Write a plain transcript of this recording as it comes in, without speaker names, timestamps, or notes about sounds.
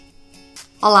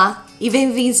Olá e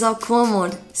bem-vindos ao Com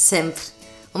Amor, sempre.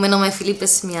 O meu nome é Filipa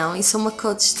Simeão e sou uma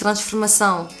coach de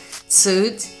transformação, de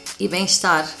saúde e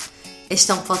bem-estar. Este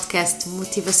é um podcast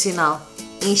motivacional,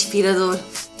 inspirador,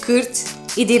 curto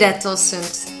e direto ao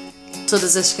assunto.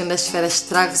 Todas as segundas-feiras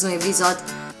trago-vos um episódio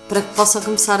para que possam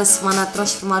começar a semana a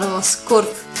transformar o vosso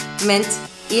corpo, mente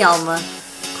e alma.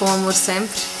 Com amor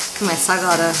sempre, começa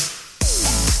agora.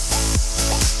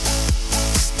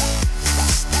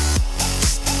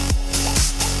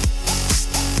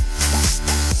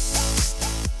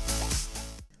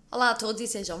 Olá a todos e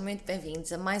sejam muito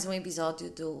bem-vindos a mais um episódio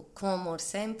do Com Amor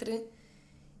Sempre.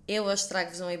 Eu hoje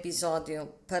trago-vos um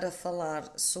episódio para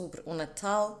falar sobre o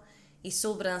Natal e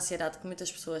sobre a ansiedade que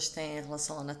muitas pessoas têm em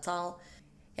relação ao Natal.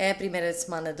 É a primeira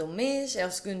semana do mês, é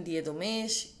o segundo dia do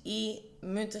mês e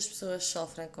muitas pessoas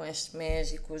sofrem com este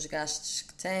mês e com os gastos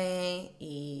que têm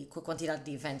e com a quantidade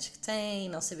de eventos que têm,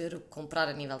 não saber o que comprar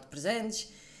a nível de presentes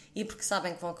e porque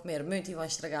sabem que vão comer muito e vão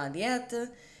estragar a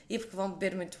dieta e porque vão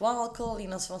beber muito álcool e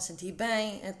não se vão sentir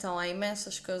bem, então há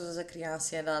imensas coisas a criar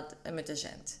ansiedade a muita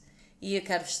gente. E eu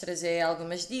quero-vos trazer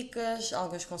algumas dicas,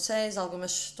 alguns conselhos,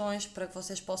 algumas sugestões para que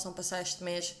vocês possam passar este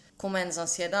mês com menos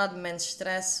ansiedade, menos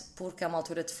stress, porque é uma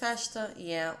altura de festa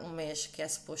e é um mês que é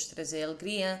suposto trazer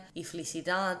alegria e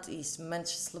felicidade e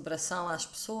momentos de celebração às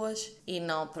pessoas e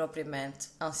não propriamente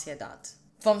ansiedade.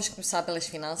 Vamos começar pelas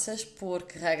finanças,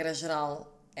 porque, regra geral,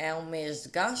 é um mês de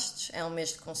gastos, é um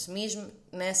mês de consumismo,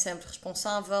 não é sempre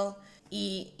responsável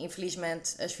e,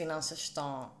 infelizmente, as finanças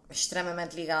estão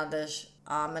extremamente ligadas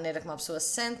à maneira como a pessoa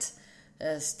se sente.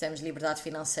 Se temos liberdade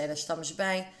financeira, estamos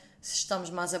bem. Se estamos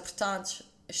mais apertados,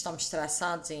 estamos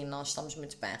estressados e não estamos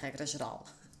muito bem, regra geral.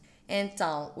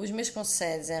 Então, os meus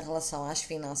conselhos em relação às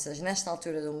finanças nesta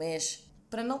altura do mês,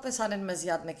 para não pensarem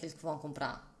demasiado naquilo que vão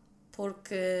comprar,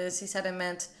 porque,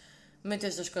 sinceramente,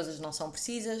 muitas das coisas não são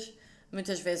precisas.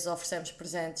 Muitas vezes oferecemos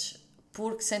presentes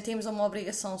porque sentimos uma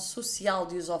obrigação social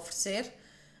de os oferecer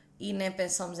e nem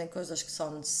pensamos em coisas que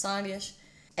são necessárias.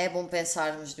 É bom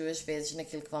pensarmos duas vezes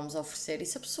naquilo que vamos oferecer e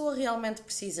se a pessoa realmente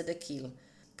precisa daquilo.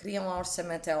 Criar um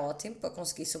orçamento é ótimo para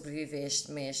conseguir sobreviver este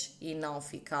mês e não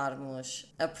ficarmos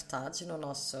apertados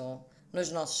nos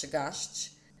nossos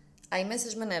gastos. Há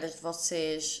imensas maneiras de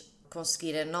vocês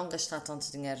conseguirem não gastar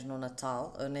tanto dinheiro no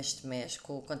Natal ou neste mês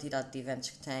com a quantidade de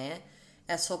eventos que têm.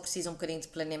 É só preciso um bocadinho de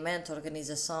planeamento,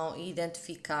 organização e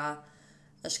identificar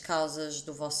as causas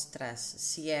do vosso stress.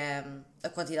 Se é a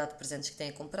quantidade de presentes que têm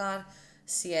a comprar,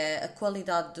 se é a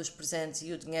qualidade dos presentes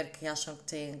e o dinheiro que acham que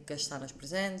têm que gastar nos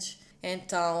presentes.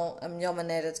 Então, a melhor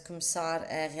maneira de começar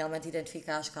é realmente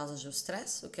identificar as causas do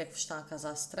stress, o que é que vos está a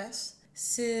causar stress.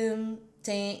 Se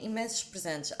têm imensos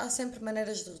presentes, há sempre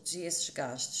maneiras de reduzir esses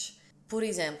gastos. Por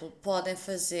exemplo, podem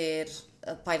fazer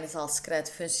a Pai Natal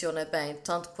secreto, funciona bem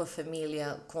tanto com a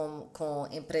família como com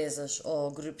empresas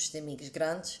ou grupos de amigos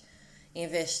grandes. Em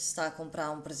vez de estar a comprar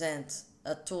um presente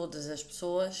a todas as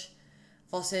pessoas,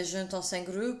 vocês juntam-se em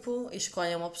grupo,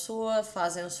 escolhem uma pessoa,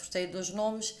 fazem um sorteio dos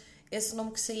nomes. Esse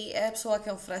nome que sair é a pessoa a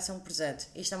quem oferecem um presente.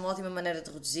 Isto é uma ótima maneira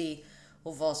de reduzir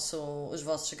os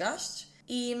vossos gastos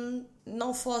e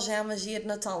não fogem à magia de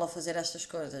Natal ao fazer estas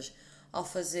coisas. Ao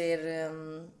fazer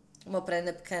uma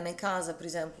prenda pequena em casa, por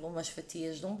exemplo, umas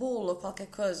fatias de um bolo ou qualquer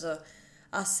coisa.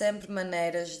 Há sempre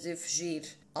maneiras de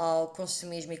fugir ao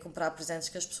consumismo e comprar presentes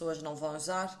que as pessoas não vão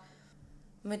usar.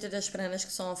 Muitas das prendas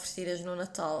que são oferecidas no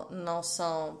Natal não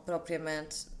são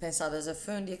propriamente pensadas a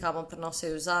fundo e acabam por não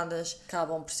ser usadas,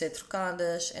 acabam por ser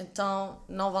trocadas, então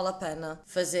não vale a pena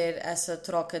fazer essa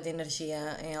troca de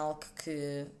energia em algo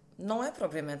que não é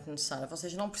propriamente necessário.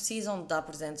 Vocês não precisam de dar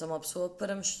presentes a uma pessoa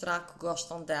para mostrar que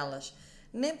gostam delas.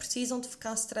 Nem precisam de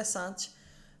ficar estressados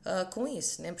com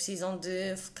isso, nem precisam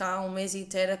de ficar um mês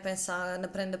inteiro a pensar na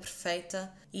prenda perfeita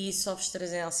e isso só vos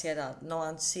trazer ansiedade. Não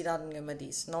há necessidade nenhuma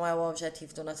disso, não é o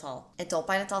objetivo do Natal. Então o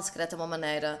Pai Natal secreto é uma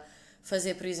maneira,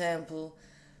 fazer por exemplo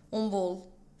um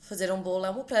bolo. Fazer um bolo é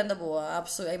uma prenda boa.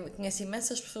 Eu conheço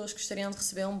imensas pessoas que gostariam de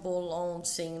receber um bolo ou um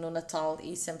docinho no Natal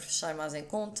e sempre fechar mais em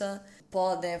conta.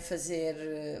 Podem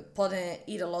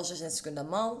ir a lojas em segunda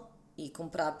mão e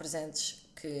comprar presentes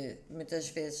que muitas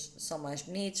vezes são mais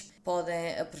bonitos.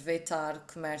 Podem aproveitar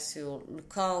comércio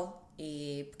local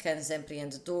e pequenos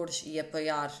empreendedores e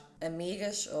apoiar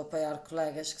amigas ou apoiar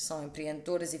colegas que são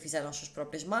empreendedoras e fizeram as suas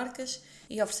próprias marcas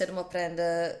e oferecer uma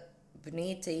prenda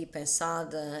bonita e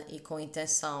pensada e com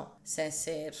intenção, sem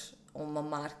ser uma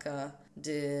marca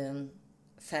de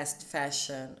fast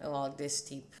fashion ou algo desse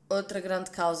tipo. Outra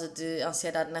grande causa de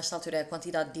ansiedade nesta altura é a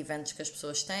quantidade de eventos que as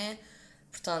pessoas têm.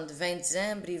 Portanto, vem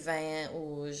dezembro e vêm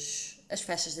as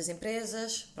festas das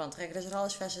empresas. Pronto, regra geral,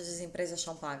 as festas das empresas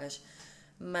são pagas.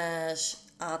 mas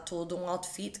há todo um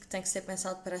outfit que tem que ser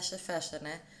pensado para esta festa,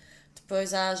 né?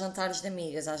 Depois há jantares de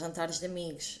amigas, há jantares de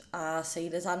amigos, há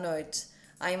saídas à noite,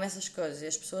 há imensas coisas e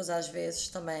as pessoas às vezes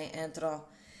também entram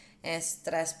em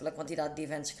stress pela quantidade de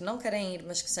eventos que não querem ir,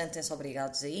 mas que sentem-se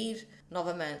obrigados a ir.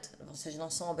 Novamente, vocês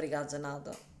não são obrigados a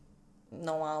nada.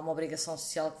 Não há uma obrigação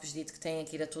social que vos diga que têm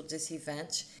que ir a todos esses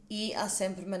eventos e há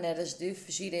sempre maneiras de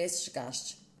fugir a esses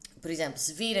gastos. Por exemplo,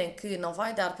 se virem que não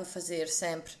vai dar para fazer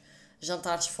sempre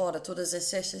jantares fora todas as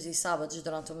sextas e sábados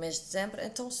durante o mês de dezembro,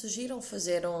 então sugiram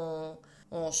fazer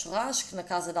um churrasco na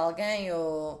casa de alguém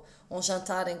ou um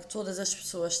jantar em que todas as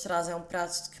pessoas trazem um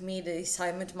prato de comida e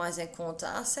sai muito mais em conta.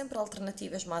 Há sempre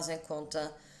alternativas mais em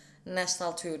conta nesta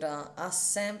altura. Há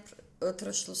sempre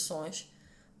outras soluções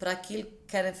para aquilo que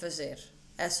querem fazer.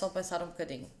 É só pensar um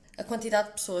bocadinho. A quantidade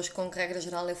de pessoas com que, regra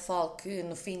geral, eu falo que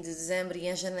no fim de dezembro e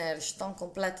em janeiro estão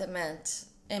completamente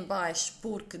em baixo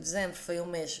porque dezembro foi um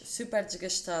mês super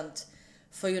desgastante,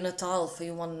 foi o Natal,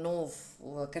 foi o Ano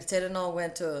Novo, a carteira não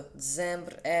aguentou.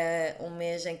 Dezembro é um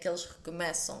mês em que eles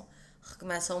recomeçam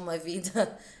uma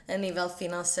vida a nível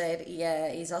financeiro e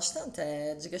é exaustante,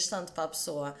 é desgastante para a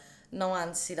pessoa, não há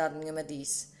necessidade nenhuma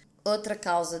disso. Outra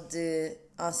causa de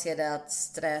ansiedade,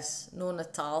 stress no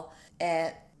Natal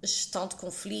é gestão de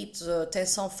conflitos,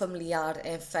 tensão familiar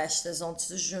em festas onde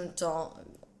se juntam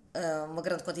uma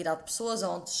grande quantidade de pessoas,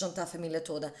 onde se junta a família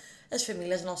toda. As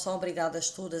famílias não são obrigadas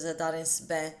todas a darem-se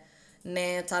bem,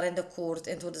 nem a estarem de acordo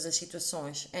em todas as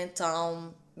situações.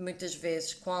 Então, muitas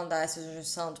vezes, quando há essa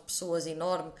junção de pessoas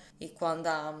enorme e quando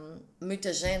há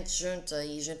muita gente junta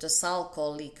e junta-se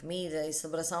álcool e comida e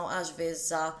celebração, às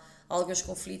vezes há alguns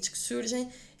conflitos que surgem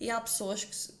e há pessoas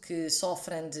que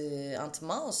sofrem de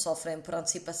antemão, sofrem por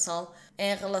antecipação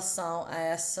em relação a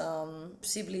essa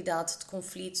possibilidade de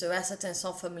conflitos ou essa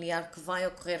tensão familiar que vai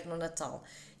ocorrer no Natal.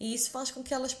 E isso faz com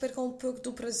que elas percam um pouco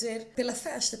do prazer pela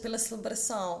festa, pela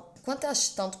celebração. Quanto à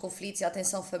gestão de conflitos e à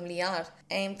tensão familiar,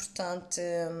 é importante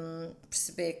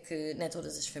perceber que nem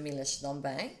todas as famílias se dão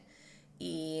bem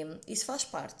e isso faz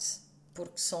parte,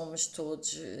 porque somos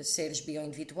todos seres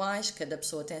bioindividuais, cada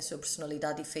pessoa tem a sua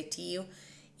personalidade e feitio,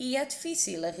 e é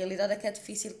difícil, a realidade é que é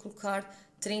difícil colocar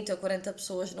 30 ou 40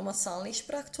 pessoas numa sala e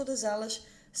esperar que todas elas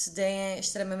se deem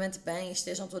extremamente bem e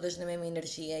estejam todas na mesma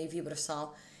energia e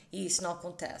vibração, e isso não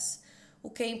acontece. O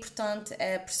que é importante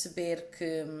é perceber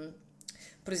que,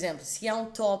 por exemplo, se há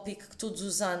um tópico que todos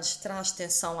os anos traz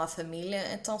tensão à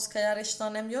família, então se calhar este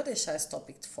ano é melhor deixar esse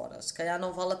tópico de fora, se calhar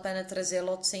não vale a pena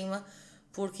trazê-lo de cima,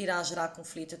 porque irá gerar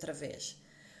conflito outra vez.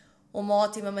 Uma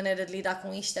ótima maneira de lidar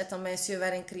com isto é também, se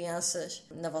houverem crianças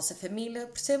na vossa família,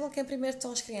 percebam que em primeiro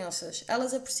estão as crianças.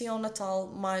 Elas apreciam o Natal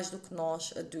mais do que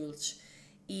nós, adultos,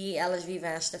 e elas vivem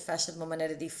esta festa de uma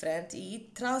maneira diferente e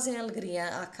trazem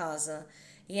alegria à casa.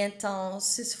 E então,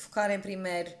 se focarem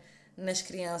primeiro nas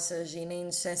crianças e na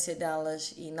inocência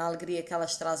delas e na alegria que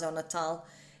elas trazem ao Natal,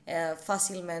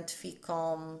 facilmente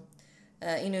ficam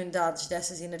inundados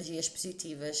dessas energias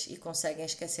positivas e conseguem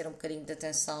esquecer um bocadinho da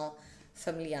tensão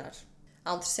familiar.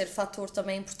 Há um terceiro fator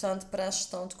também importante para a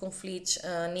gestão de conflitos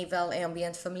a nível em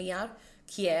ambiente familiar,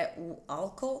 que é o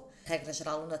álcool. Regra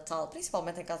geral, o Natal,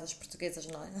 principalmente em casas portuguesas,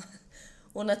 não é?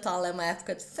 O Natal é uma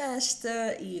época de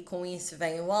festa e com isso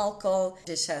vem o álcool,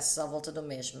 de excessos à volta do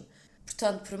mesmo.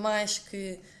 Portanto, por mais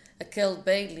que aquele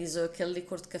Baileys ou aquele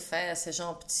licor de café sejam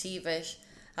apetecíveis,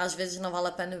 às vezes não vale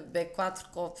a pena beber 4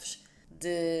 copos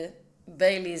de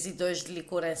Baileys e 2 de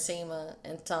licor em cima,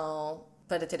 então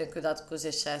para terem cuidado com os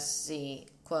excessos e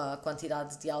com a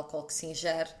quantidade de álcool que se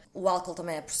ingere. O álcool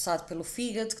também é processado pelo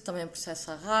fígado, que também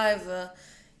processa a raiva,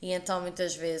 e então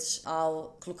muitas vezes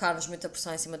ao colocarmos muita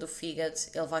pressão em cima do fígado,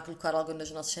 ele vai colocar alguns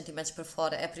dos nossos sentimentos para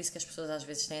fora. É por isso que as pessoas às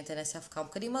vezes têm a tendência a ficar um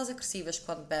bocadinho mais agressivas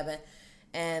quando bebem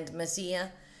em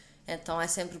demasia. Então é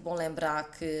sempre bom lembrar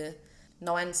que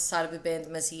não é necessário beber em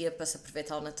demasia para se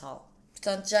aproveitar o Natal.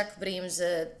 Portanto, já cobrimos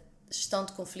a gestão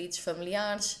de conflitos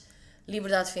familiares,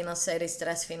 liberdade financeira e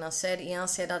stress financeiro e a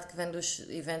ansiedade que vem dos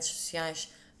eventos sociais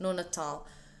no Natal.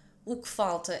 O que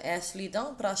falta é a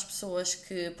solidão para as pessoas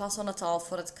que passam o Natal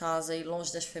fora de casa e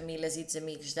longe das famílias e dos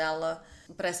amigos dela.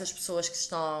 Para essas pessoas que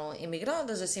estão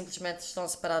imigradas ou simplesmente estão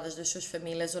separadas das suas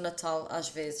famílias, o Natal às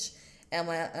vezes é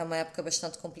uma época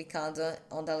bastante complicada,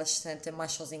 onde elas se sentem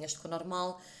mais sozinhas do que o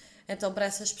normal. Então, para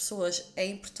essas pessoas é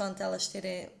importante elas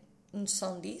terem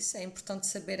noção disso, é importante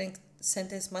saberem que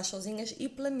sentem-se mais sozinhas e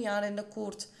planearem de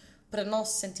acordo para não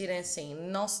se sentirem assim,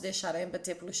 não se deixarem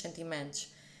bater pelos sentimentos.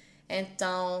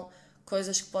 Então,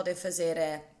 coisas que podem fazer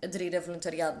é aderir a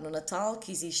voluntariado no Natal,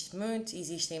 que existe muito,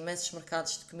 existem imensos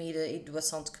mercados de comida e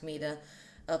doação de comida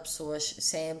a pessoas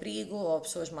sem abrigo ou a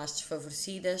pessoas mais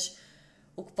desfavorecidas.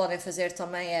 O que podem fazer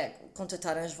também é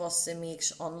contatarem os vossos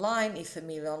amigos online e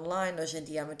família online. Hoje em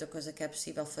dia há muita coisa que é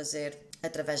possível fazer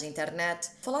através da internet.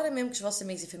 Falarem mesmo com os vossos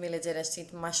amigos e família, dizerem: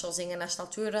 sinto-me mais sozinha nesta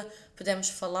altura, podemos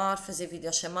falar, fazer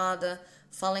videochamada,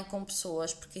 falem com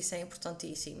pessoas, porque isso é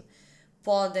importantíssimo.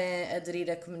 Podem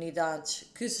aderir a comunidades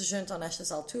que se juntam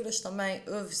nestas alturas também,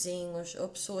 ou vizinhos, ou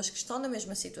pessoas que estão na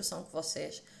mesma situação que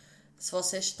vocês. Se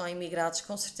vocês estão imigrados,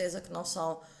 com certeza que não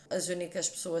são as únicas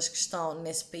pessoas que estão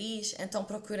nesse país, então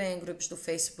procurem em grupos do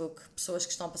Facebook pessoas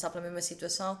que estão a passar pela mesma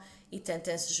situação e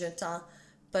tentem se juntar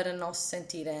para não se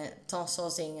sentirem tão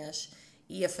sozinhas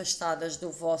e afastadas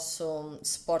do vosso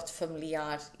suporte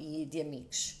familiar e de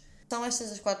amigos. São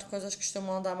estas as 4 coisas que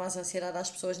costumam dar mais ansiedade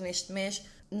às pessoas neste mês.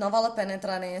 Não vale a pena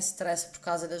entrarem em stress por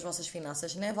causa das vossas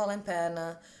finanças, nem vale a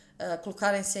pena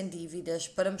colocarem-se em dívidas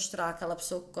para mostrar àquela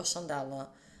pessoa que gostam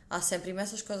dela. Há sempre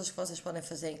imensas coisas que vocês podem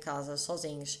fazer em casa,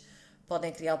 sozinhos.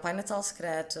 Podem criar o Pai Natal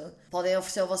secreto, podem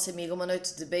oferecer ao vosso amigo uma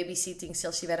noite de babysitting se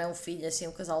eles tiverem um filho, assim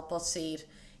o casal pode sair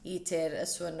e ter a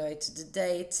sua noite de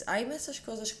date. Há imensas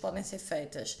coisas que podem ser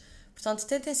feitas. Portanto,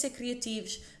 tentem ser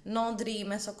criativos, não aderir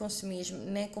imenso ao consumismo,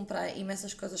 nem comprar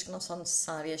imensas coisas que não são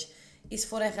necessárias. E se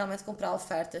forem realmente comprar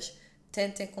ofertas,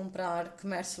 tentem comprar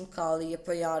comércio local e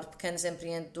apoiar pequenos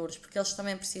empreendedores, porque eles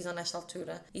também precisam nesta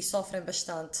altura e sofrem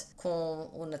bastante com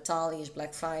o Natal e as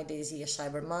Black Fridays e as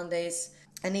Cyber Mondays.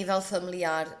 A nível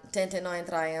familiar, tentem não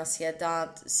entrar em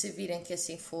ansiedade, se virem que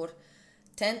assim for.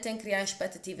 Tentem criar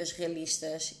expectativas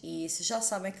realistas e se já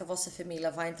sabem que a vossa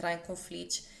família vai entrar em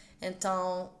conflitos,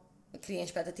 então criem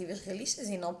expectativas realistas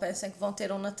e não pensem que vão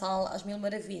ter um Natal às mil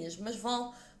maravilhas, mas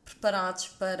vão preparados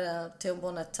para ter um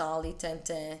bom Natal e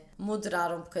tentem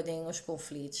moderar um bocadinho os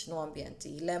conflitos no ambiente.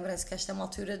 E lembrem-se que esta é uma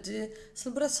altura de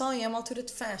celebração e é uma altura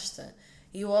de festa.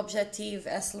 E o objetivo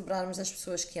é celebrarmos as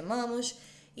pessoas que amamos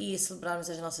e celebrarmos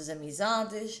as nossas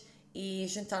amizades e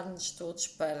juntar-nos todos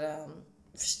para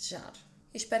festejar.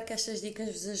 Espero que estas dicas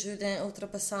vos ajudem a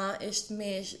ultrapassar este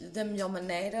mês da melhor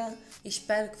maneira e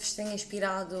espero que vos tenha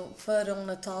inspirado para um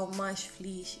Natal mais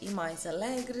feliz e mais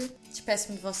alegre.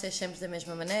 Despeço-me de vocês sempre da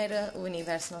mesma maneira. O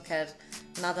universo não quer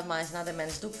nada mais, nada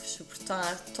menos do que vos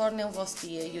suportar. Tornem o vosso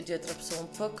dia e o de outra pessoa um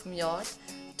pouco melhor.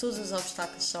 Todos os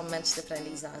obstáculos são momentos de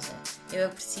aprendizagem. Eu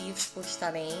aprecio-vos por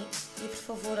estarem aí e, por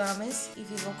favor, amem-se e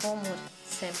vivam com amor,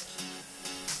 sempre.